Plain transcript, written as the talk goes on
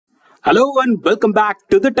Hello and welcome back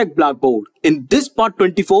to the Tech Blackboard. In this part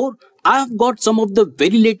 24, I have got some of the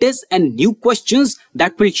very latest and new questions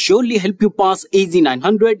that will surely help you pass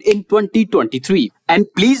AZ-900 in 2023.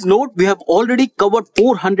 And please note, we have already covered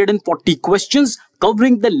 440 questions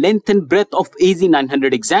covering the length and breadth of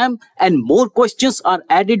AZ-900 exam, and more questions are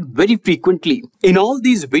added very frequently. In all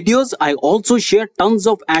these videos, I also share tons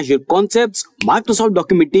of Azure concepts, Microsoft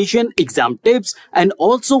documentation, exam tips, and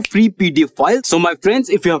also free PDF files. So my friends,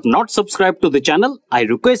 if you have not subscribed to the channel, I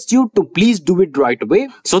request you to please do it right away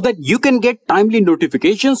so that you can get timely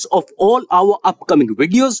notifications of all our upcoming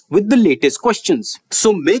videos with the latest questions.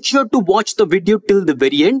 So make sure to watch the video till the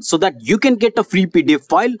very end so that you can get a free PDF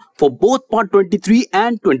file for both part 23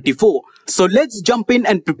 and 24. So let's jump in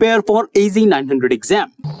and prepare for AZ-900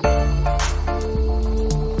 exam.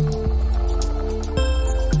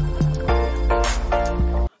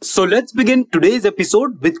 So let's begin today's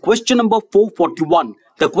episode with question number 441.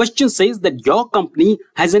 The question says that your company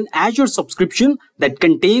has an Azure subscription that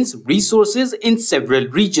contains resources in several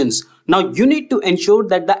regions. Now you need to ensure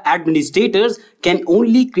that the administrators can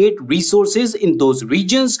only create resources in those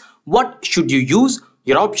regions. What should you use?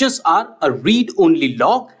 Your options are a read-only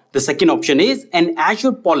log. The second option is an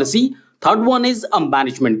Azure policy. Third one is a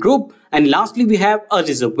management group. And lastly, we have a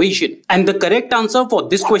reservation. And the correct answer for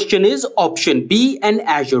this question is option B, an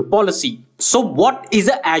Azure policy. So what is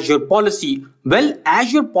an Azure policy? Well,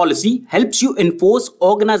 Azure policy helps you enforce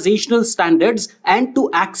organizational standards and to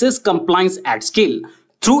access compliance at scale.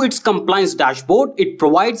 Through its compliance dashboard, it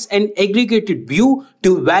provides an aggregated view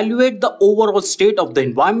to evaluate the overall state of the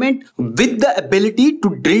environment with the ability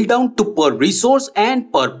to drill down to per resource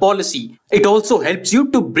and per policy. It also helps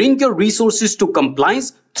you to bring your resources to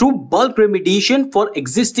compliance through bulk remediation for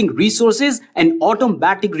existing resources and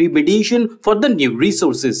automatic remediation for the new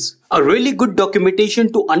resources. A really good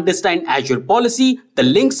documentation to understand Azure policy. The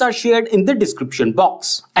links are shared in the description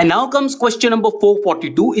box. And now comes question number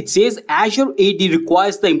 442. It says Azure AD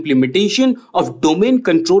requires the implementation of domain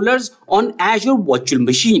controllers on Azure virtual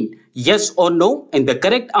machine. Yes or no? And the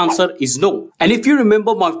correct answer is no. And if you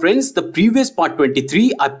remember, my friends, the previous part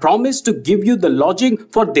 23, I promised to give you the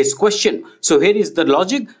logic for this question. So here is the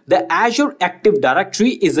logic. The Azure Active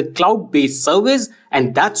Directory is a cloud-based service,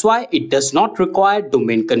 and that's why it does not require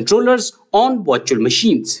domain controllers on virtual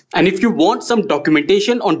machines. And if you want some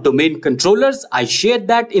documentation on domain controllers, I shared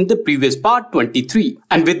that in the previous part 23.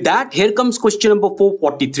 And with that, here comes question number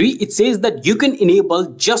 443. It says that you can enable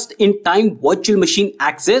just-in-time virtual machine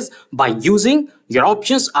access by using, your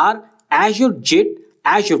options are Azure JIT,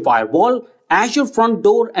 Azure Firewall, Azure Front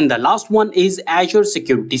Door, and the last one is Azure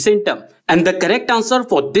Security Center. And the correct answer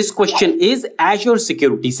for this question is Azure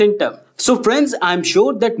Security Center. So friends, I'm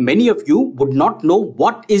sure that many of you would not know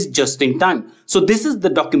what is just-in-time. So this is the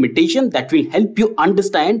documentation that will help you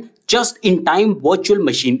understand just-in-time virtual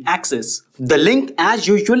machine access. The link as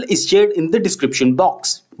usual is shared in the description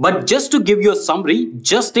box. But just to give you a summary,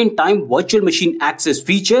 just-in-time virtual machine access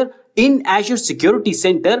feature in Azure Security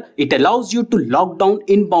Center, it allows you to lock down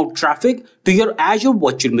inbound traffic to your Azure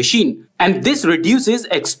virtual machine. And this reduces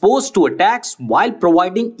exposure to attacks while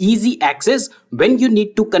providing easy access when you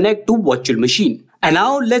need to connect to virtual machine. And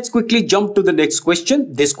now let's quickly jump to the next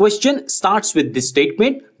question. This question starts with this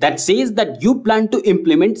statement that says that you plan to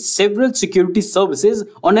implement several security services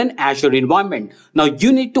on an Azure environment. Now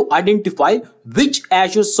you need to identify which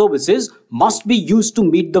Azure services must be used to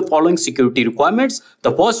meet the following security requirements.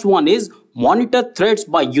 The first one is monitor threats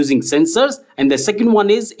by using sensors, and the second one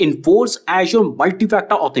is enforce Azure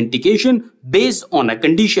multi-factor authentication based on a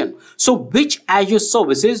condition. So which Azure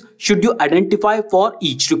services should you identify for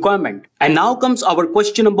each requirement? And now comes our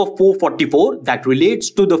question number 444 that relates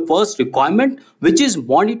to the first requirement, which is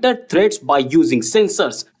monitor threats by using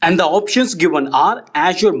sensors. And the options given are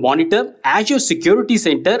Azure Monitor, Azure Security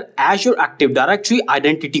Center, Azure Active Directory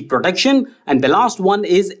Identity Protection, and the last one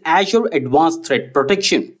is Azure Advanced Threat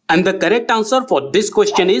Protection. And the correct answer for this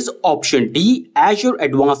question is option D. Azure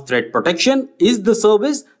Advanced Threat Protection is the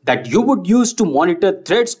service that you would use to monitor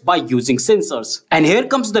threats by using sensors. And here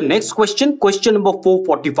comes the next question, question number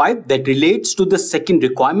 445, that relates to the second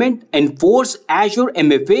requirement, enforce Azure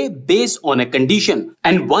MFA based on a condition.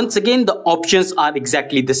 And once again, the options are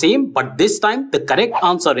exactly the same, but this time the correct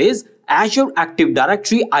answer is Azure Active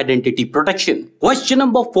Directory Identity Protection. Question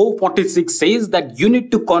number 446 says that you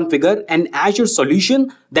need to configure an Azure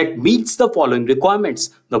solution that meets the following requirements.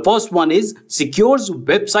 The first one is secures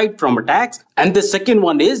website from attacks, and the second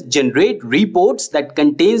one is generate reports that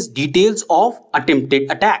contains details of attempted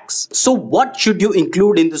attacks. So what should you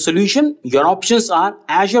include in the solution? Your options are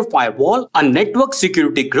Azure Firewall, a network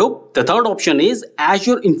security group. The third option is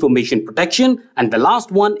Azure Information Protection, and the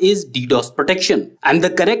last one is DDoS protection. And the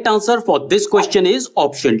correct answer for this question is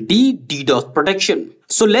option D, DDoS protection.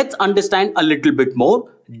 So let's understand a little bit more.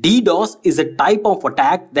 DDoS is a type of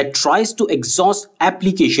attack that tries to exhaust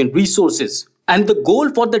application resources. And the goal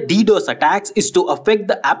for the DDoS attacks is to affect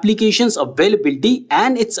the application's availability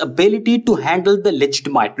and its ability to handle the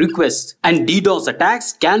legitimate requests. And DDoS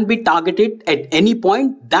attacks can be targeted at any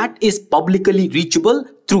point that is publicly reachable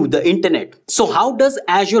through the internet. So how does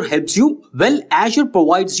Azure helps you? Well, Azure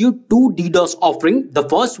provides you two DDoS offerings. The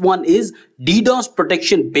first one is DDoS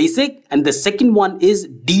Protection Basic and the second one is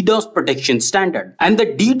DDoS Protection Standard. And the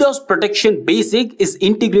DDoS Protection Basic is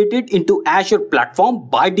integrated into Azure platform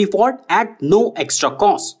by default at no extra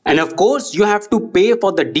cost. And of course, you have to pay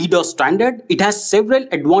for the DDoS Standard. It has several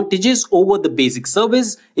advantages over the basic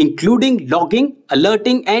service, including logging,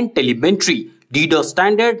 alerting, and telemetry. DDoS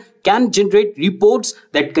Standard can generate reports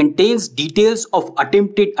that contains details of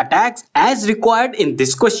attempted attacks as required in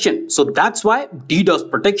this question. So that's why DDoS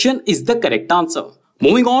protection is the correct answer.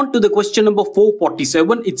 Moving on to the question number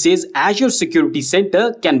 447, it says Azure Security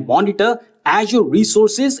Center can monitor Azure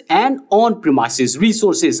resources and on-premises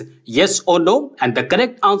resources. Yes or no? And the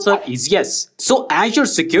correct answer is yes. So Azure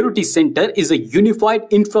Security Center is a unified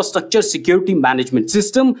infrastructure security management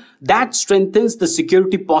system that strengthens the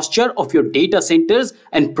security posture of your data centers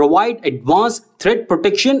and provide advanced threat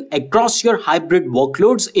protection across your hybrid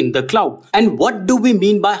workloads in the cloud. And what do we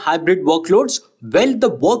mean by hybrid workloads? Well, the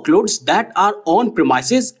workloads that are on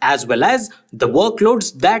premises as well as the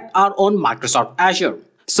workloads that are on Microsoft Azure.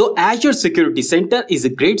 So Azure Security Center is a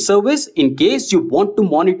great service in case you want to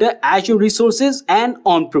monitor Azure resources and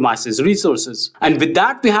on-premises resources. And with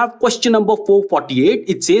that, we have question number 448.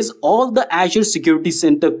 It says all the Azure Security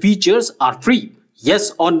Center features are free.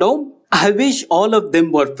 Yes or no? I wish all of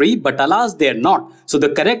them were free, but alas, they are not. So the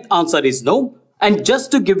correct answer is no. And just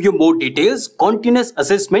to give you more details, continuous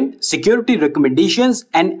assessment, security recommendations,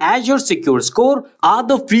 and Azure Secure Score are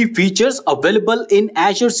the free features available in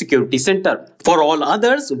Azure Security Center. For all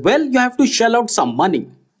others, well, you have to shell out some money.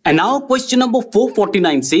 And now question number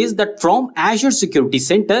 449 says that from Azure Security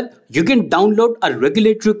Center, you can download a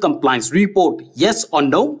regulatory compliance report. Yes or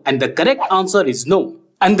no? And the correct answer is no.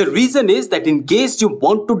 And the reason is that in case you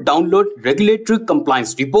want to download regulatory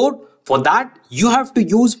compliance report, for that, you have to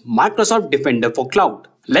use Microsoft Defender for Cloud.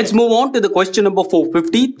 Let's move on to the question number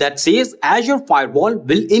 450 that says Azure Firewall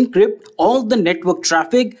will encrypt all the network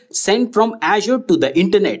traffic sent from Azure to the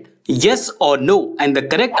internet. Yes or no? And the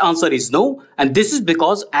correct answer is no. And this is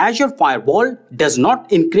because Azure Firewall does not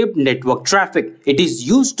encrypt network traffic. It is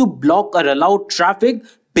used to block or allow traffic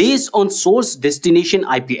based on source destination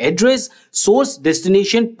IP address, source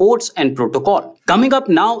destination ports and protocol. Coming up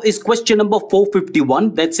now is question number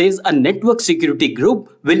 451 that says a network security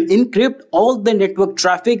group will encrypt all the network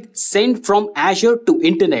traffic sent from Azure to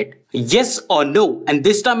internet. Yes or no? And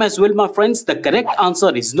this time as well, my friends, the correct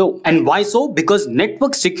answer is no. And why so? Because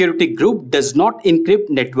network security group does not encrypt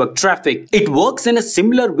network traffic. It works in a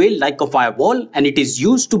similar way like a firewall, and it is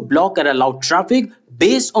used to block or allow traffic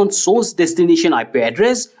based on source destination IP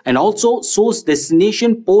address and also source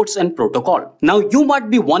destination ports and protocol. Now you might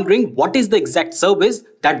be wondering what is the exact service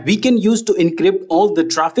that we can use to encrypt all the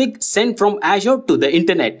traffic sent from Azure to the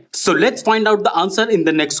internet. So let's find out the answer in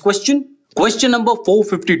the next question. Question number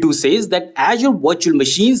 452 says that Azure virtual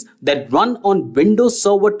machines that run on Windows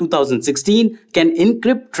Server 2016 can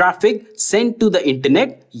encrypt traffic sent to the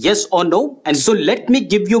internet. Yes or no? And so let me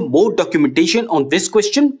give you more documentation on this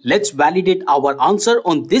question. Let's validate our answer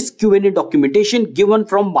on this Q&A documentation given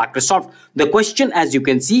from Microsoft. The question, as you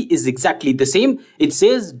can see, is exactly the same. It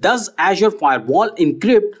says, does Azure Firewall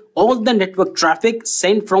encrypt all the network traffic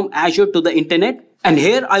sent from Azure to the internet? And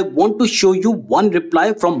here I want to show you one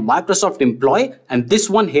reply from Microsoft employee, and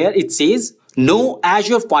this one here it says, no,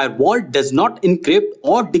 Azure Firewall does not encrypt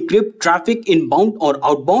or decrypt traffic inbound or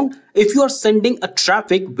outbound. If you are sending a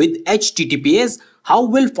traffic with HTTPS, how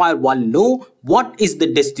will Firewall know what is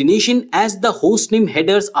the destination as the hostname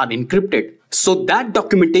headers are encrypted? So that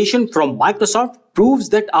documentation from Microsoft proves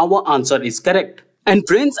that our answer is correct. And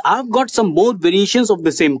friends, I've got some more variations of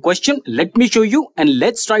the same question. Let me show you and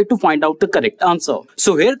let's try to find out the correct answer.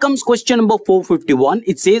 So here comes question number 451.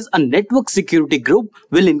 It says a network security group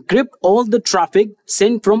will encrypt all the traffic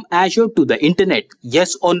sent from Azure to the internet.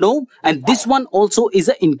 Yes or no? And this one also is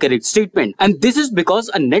an incorrect statement. And this is because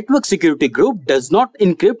a network security group does not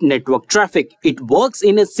encrypt network traffic. It works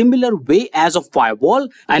in a similar way as a firewall,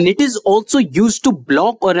 and it is also used to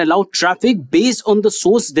block or allow traffic based on the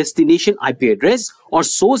source destination IP address or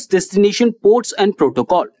source destination ports and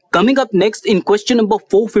protocol. Coming up next in question number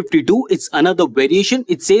 452, it's another variation.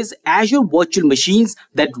 It says Azure virtual machines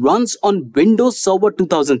that runs on Windows Server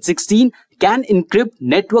 2016 can encrypt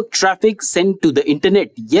network traffic sent to the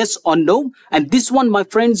internet. Yes or no? And this one, my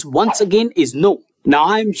friends, once again is no. Now,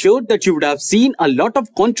 I am sure that you would have seen a lot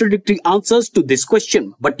of contradictory answers to this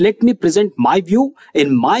question, but let me present my view.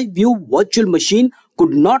 In my view, virtual machine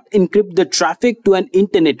could not encrypt the traffic to an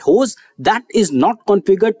internet host that is not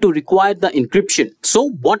configured to require the encryption.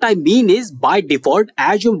 So what I mean is, by default,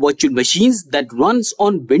 Azure virtual machines that runs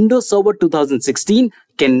on Windows Server 2016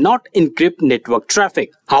 cannot encrypt network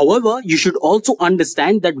traffic. However, you should also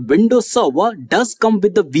understand that Windows Server does come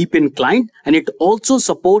with the VPN client, and it also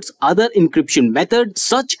supports other encryption methods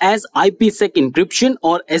such as IPsec encryption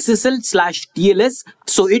or SSL/TLS.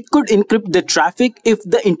 So it could encrypt the traffic if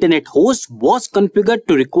the internet host was configured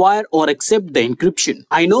to require or accept the encryption.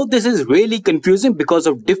 I know this is really confusing because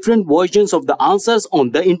of different versions of the answers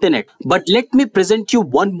on the internet, but let me present you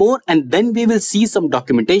one more and then we will see some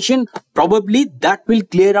documentation. Probably that will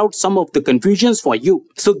clear out some of the confusions for you.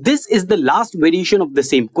 So this is the last variation of the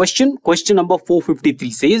same question. Question number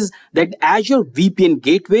 453 says that Azure VPN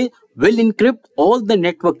gateway will encrypt all the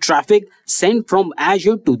network traffic sent from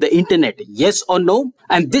Azure to the internet. Yes or no?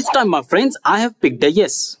 And this time, my friends, I have picked a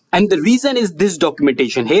yes. And the reason is this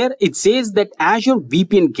documentation here. It says that Azure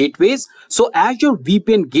VPN gateways. So Azure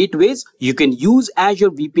VPN gateways, you can use Azure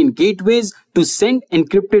VPN gateways to send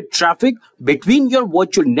encrypted traffic between your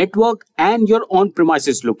virtual network and your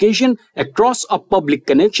on-premises location across a public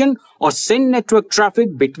connection, or send network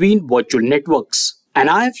traffic between virtual networks. And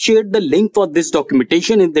I have shared the link for this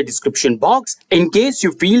documentation in the description box. In case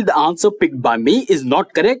you feel the answer picked by me is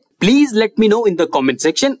not correct, please let me know in the comment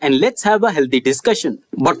section and let's have a healthy discussion.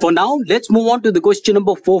 But for now, let's move on to the question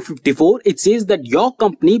number 454. It says that your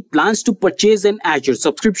company plans to purchase an Azure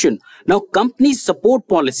subscription. Now, company support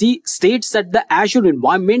policy states that the Azure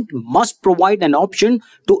environment must provide an option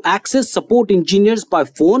to access support engineers by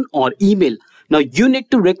phone or email. Now, you need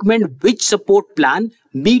to recommend which support plan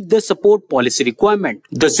meet the support policy requirement.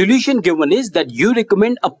 The solution given is that you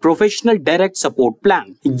recommend a professional direct support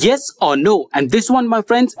plan. Yes or no? And this one, my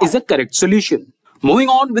friends, is a correct solution. Moving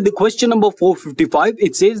on with the question number 455,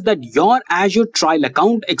 it says that your Azure trial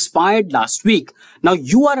account expired last week. Now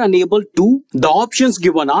you are unable to. The options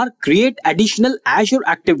given are create additional Azure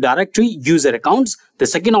Active Directory user accounts. The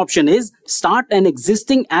second option is start an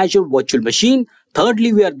existing Azure virtual machine.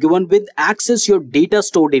 Thirdly, we are given with access your data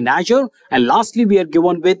stored in Azure. And lastly, we are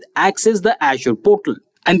given with access the Azure portal.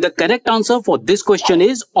 And the correct answer for this question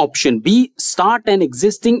is option B, start an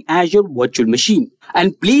existing Azure virtual machine.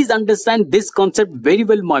 And please understand this concept very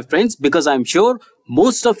well, my friends, because I'm sure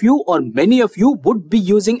most of you or many of you would be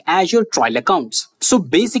using Azure trial accounts. So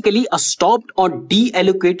basically, a stopped or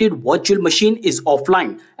deallocated virtual machine is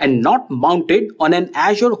offline and not mounted on an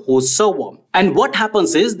Azure host server. And what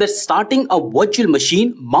happens is that starting a virtual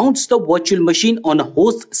machine mounts the virtual machine on a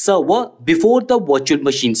host server before the virtual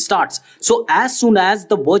machine starts. So as soon as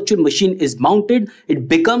the virtual machine is mounted, it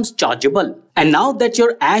becomes chargeable. And now that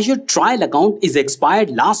your Azure trial account is expired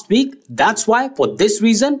last week, that's why for this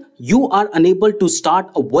reason, you are unable to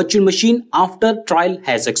start a virtual machine after trial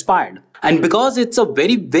has expired. And because it's a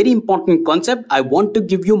very important concept, I want to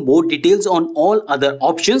give you more details on all other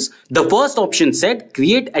options. The first option said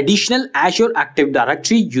create additional Azure Active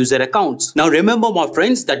Directory user accounts. Now remember, my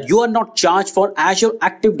friends, that you are not charged for Azure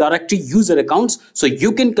Active Directory user accounts, so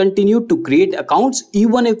you can continue to create accounts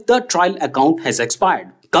even if the trial account has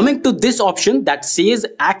expired. Coming to this option that says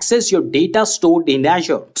access your data stored in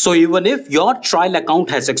Azure. So even if your trial account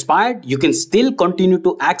has expired, you can still continue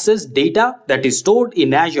to access data that is stored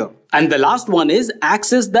in Azure. And the last one is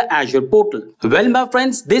access the Azure portal. Well, my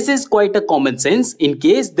friends, this is quite a common sense. In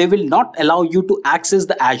case they will not allow you to access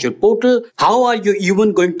the Azure portal, how are you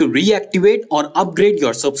even going to reactivate or upgrade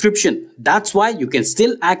your subscription? That's why you can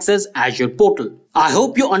still access Azure portal. I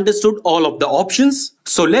hope you understood all of the options.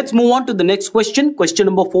 So let's move on to the next question. Question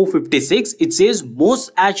number 456. It says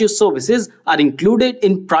most Azure services are included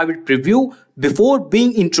in private preview before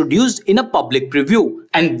being introduced in a public preview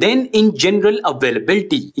and then in general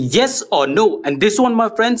availability. Yes or no? And this one, my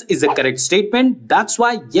friends, is a correct statement. That's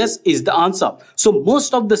why yes is the answer. So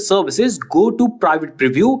most of the services go to private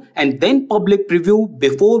preview and then public preview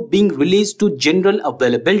before being released to general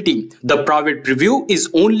availability. The private preview is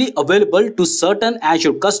only available to certain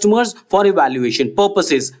Azure customers for evaluation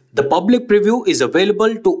purposes. The public preview is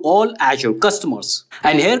available to all Azure customers.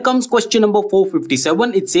 And here comes question number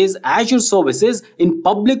 457. It says Azure services in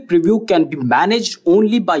public preview can be managed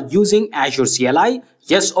only by using Azure CLI.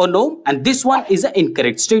 Yes or no? And this one is an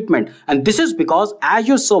incorrect statement. And this is because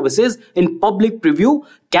Azure services in public preview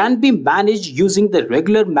can be managed using the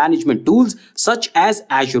regular management tools such as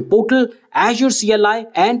Azure Portal, Azure CLI,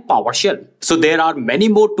 and PowerShell. So there are many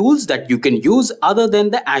more tools that you can use other than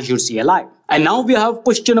the Azure CLI. And now we have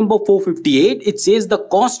question number 458. It says the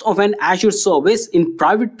cost of an Azure service in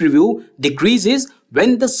private preview decreases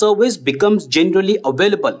when the service becomes generally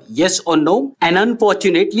available. Yes or no? And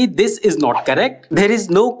unfortunately, this is not correct. There is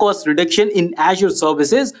no cost reduction in Azure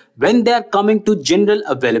services when they are coming to general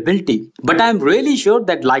availability. But I'm really sure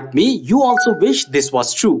that like me, you also wish this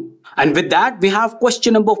was true. And with that, we have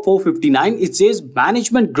question number 459. It says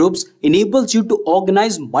management groups enables you to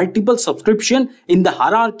organize multiple subscription in the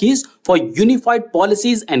hierarchies for unified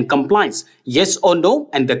policies and compliance. Yes or no?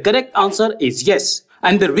 And the correct answer is yes.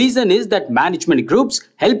 And the reason is that management groups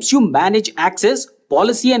helps you manage access,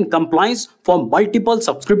 policy and compliance for multiple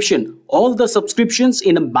subscription. All the subscriptions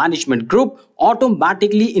in a management group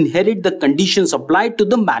automatically inherit the conditions applied to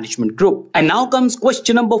the management group. And now comes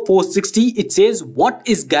question number 460. It says what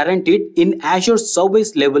is guaranteed in Azure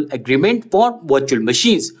Service Level Agreement for virtual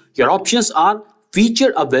machines? Your options are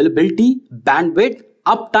feature availability, bandwidth,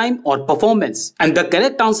 uptime or performance. And the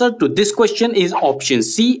correct answer to this question is option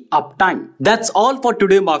C, uptime. That's all for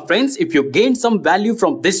today, my friends. If you gained some value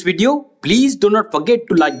from this video, please do not forget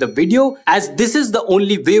to like the video, as this is the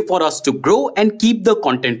only way for us to grow and keep the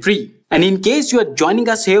content free. And in case you are joining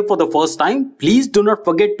us here for the first time, please do not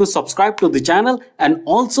forget to subscribe to the channel and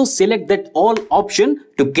also select that all option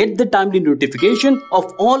to get the timely notification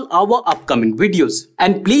of all our upcoming videos.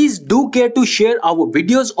 And please do care to share our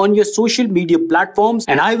videos on your social media platforms,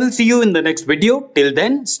 and I will see you in the next video. Till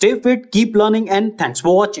then, stay fit, keep learning, and thanks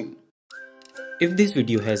for watching. If this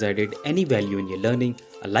video has added any value in your learning,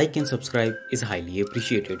 a like and subscribe is highly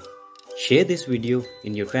appreciated. Share this video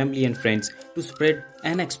in your family and friends to spread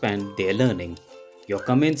and expand their learning. Your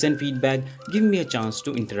comments and feedback give me a chance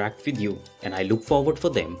to interact with you, and I look forward for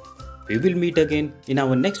them. We will meet again in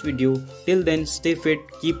our next video. Till then, stay fit,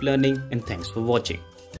 keep learning, and thanks for watching.